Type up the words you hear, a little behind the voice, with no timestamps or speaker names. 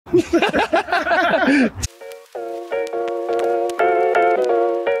In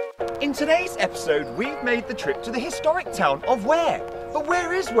today's episode, we've made the trip to the historic town of Ware. But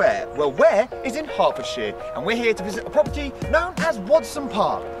where is Ware? Well, Ware is in Hertfordshire, and we're here to visit a property known as Wadson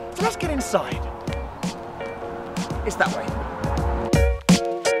Park. So let's get inside. It's that way.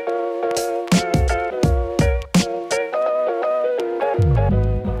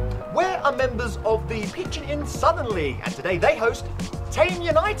 Ware are members of the Pitching in Southern League, and today they host Thame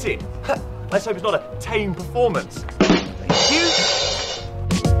United. Let's hope it's not a tame performance. Thank you.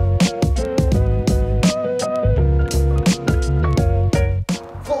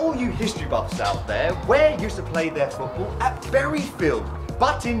 History buffs out there, Ware used to play their football at Berryfield,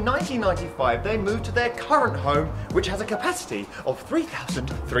 but in 1995 they moved to their current home, which has a capacity of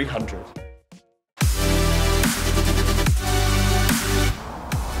 3,300.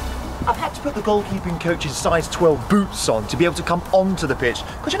 I've had to put the goalkeeping coach's size 12 boots on to be able to come onto the pitch,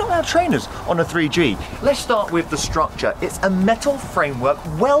 because you're not allowed trainers on a 3G. Let's start with the structure. It's a metal framework,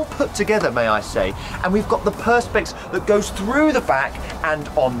 well put together, may I say, and we've got the perspex that goes through the back and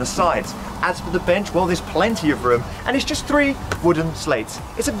on the sides. As for the bench, well, there's plenty of room, and it's just 3 wooden slates.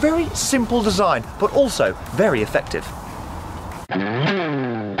 It's a very simple design, but also very effective.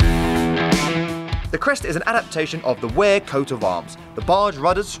 The crest is an adaptation of the Ware coat of arms. The barge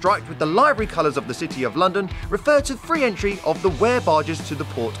rudders, striped with the livery colours of the City of London, refer to free entry of the Ware barges to the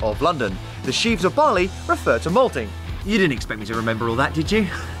Port of London. The sheaves of barley refer to malting. You didn't expect me to remember all that, did you?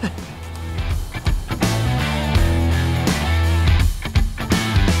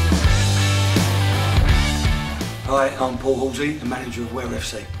 Hi, I'm Paul Halsey, the manager of Ware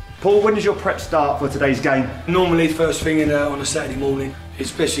FC. Paul, when does your prep start for today's game? Normally first thing on a Saturday morning,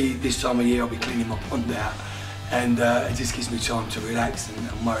 especially this time of year, I'll be cleaning my pond out, and it just gives me time to relax and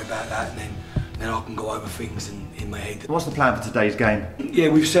worry about that, and then I can go over things in my head. What's the plan for today's game? Yeah,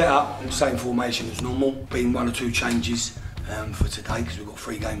 we've set up the same formation as normal, been 1 or 2 changes for today because we've got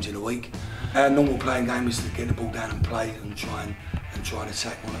 3 games in a week. Our normal playing game is to get the ball down and play and try and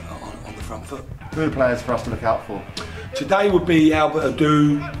attack on the front foot. Who are the players for us to look out for? Today would be Albert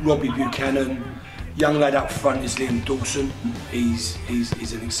Adu, Robbie Buchanan. Young lad up front is Liam Dawson. He's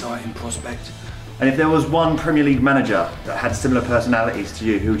an exciting prospect. And if there was one Premier League manager that had similar personalities to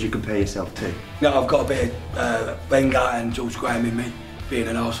you, who would you compare yourself to? No, I've got a bit of Wenger and George Graham in me, being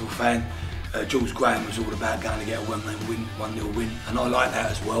an Arsenal fan. George Graham was all about going to get a 1-0 win, and I like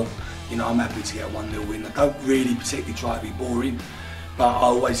that as well. You know, I'm happy to get a 1-0 win. I don't really particularly try to be boring, but I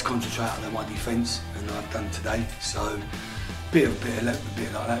always concentrate on my defence, and I've done today. So, bit like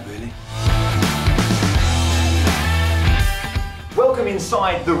that, really. Welcome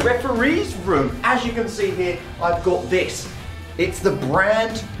inside the referee's room. As you can see here, I've got this. It's the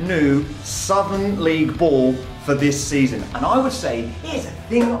brand new Southern League ball for this season, and I would say it's a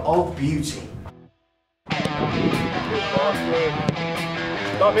thing of beauty.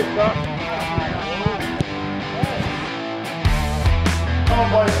 Stop it, stop. Come on,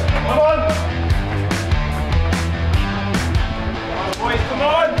 boys. Come on. Come on, boys. Come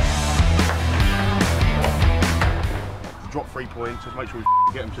on. Drop 3 points, just make sure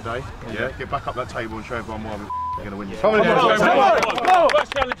we get them today. Yeah, get back up that table and show everyone why we're going to win. Come on.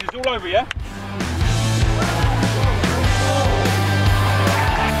 First challenges all over, yeah?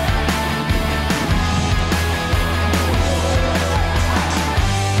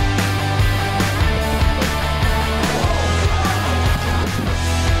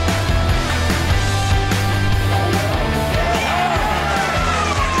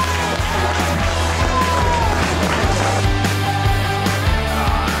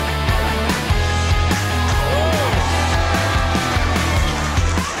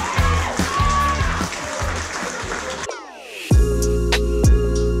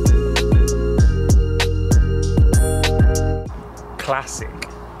 Classic.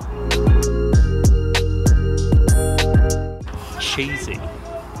 Cheesy.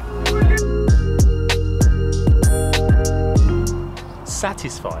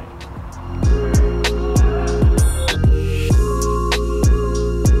 Satisfying.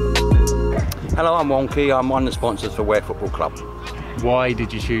 Hello, I'm Wonky. I'm one of the sponsors for Ware Football Club. Why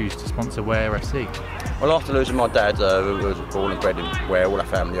did you choose to sponsor Ware FC? Well, after losing my dad, who was born and bred in Ware, all our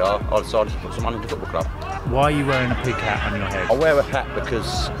family are, I decided to put some money into the football club. Why are you wearing a pig hat on your head? I wear a hat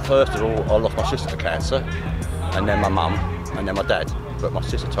because, first of all, I lost my sister to cancer, and then my mum, and then my dad. But my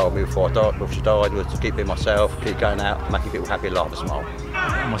sister told me before she died was to keep being myself, keep going out, making people happy, laugh and smile.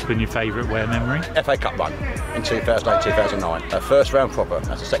 What's been your favourite Ware memory? FA Cup run in 2008-2009. First round proper,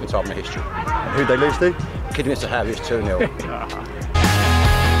 that's the second time in history. And who'd they lose to? Kidderminster Harriers 2-0.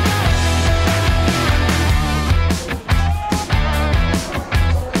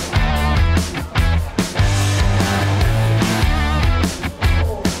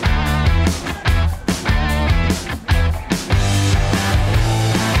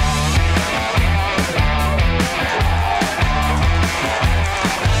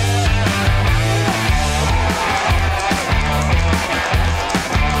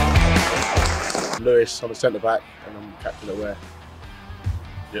 Lewis, I'm a centre back, and I'm captain at Ware.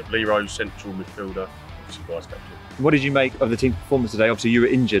 Yep, Leroy, central midfielder, obviously vice captain. What did you make of the team's performance today? Obviously, you were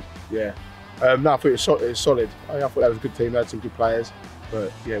injured. Yeah. No, I thought it was solid. I thought that was a good team. They had some good players,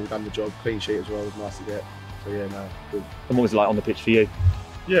 but yeah, we've done the job. Clean sheet as well. It was nice to get. So yeah, no, good. And what was it like on the pitch for you?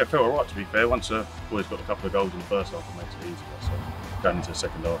 Yeah, it felt alright to be fair. Once boys got a couple of goals in the first half, it makes it easier. So going into the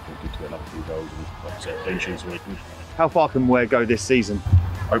second half, it was good to get another few goals and, like I said, clean sheets away. How far can Ware go this season?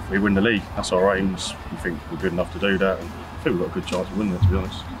 Hopefully win the league. That's our aims. We think we're good enough to do that, and I think we've got a good chance of winning it, to be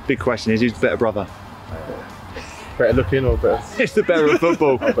honest. Big question is, who's the better brother? Better looking or better? Who's the better at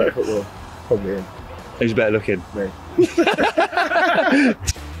football? Oh, better football. Probably him. Who's better looking? Me.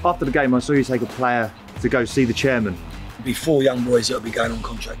 After the game, I saw you take a player to go see the chairman. There'll be 4 young boys that'll be going on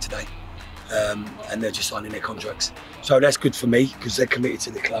contract today, and they're just signing their contracts. So that's good for me because they're committed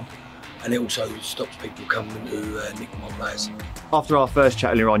to the club, and it also stops people coming to nick my players. After our first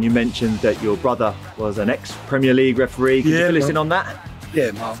chat earlier on, you mentioned that your brother was an ex-Premier League referee. Can you fill us in on that?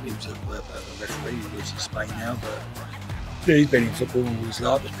 Yeah, Mark, he was a referee. He lives in Spain now, but yeah, he's been in football all his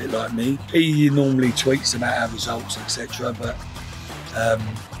life, a bit like me. He normally tweets about our results, etc. But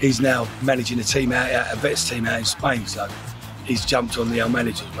he's now managing a team a vets team out in Spain, so he's jumped on the old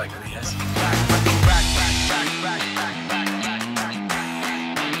manager's wagon, he has.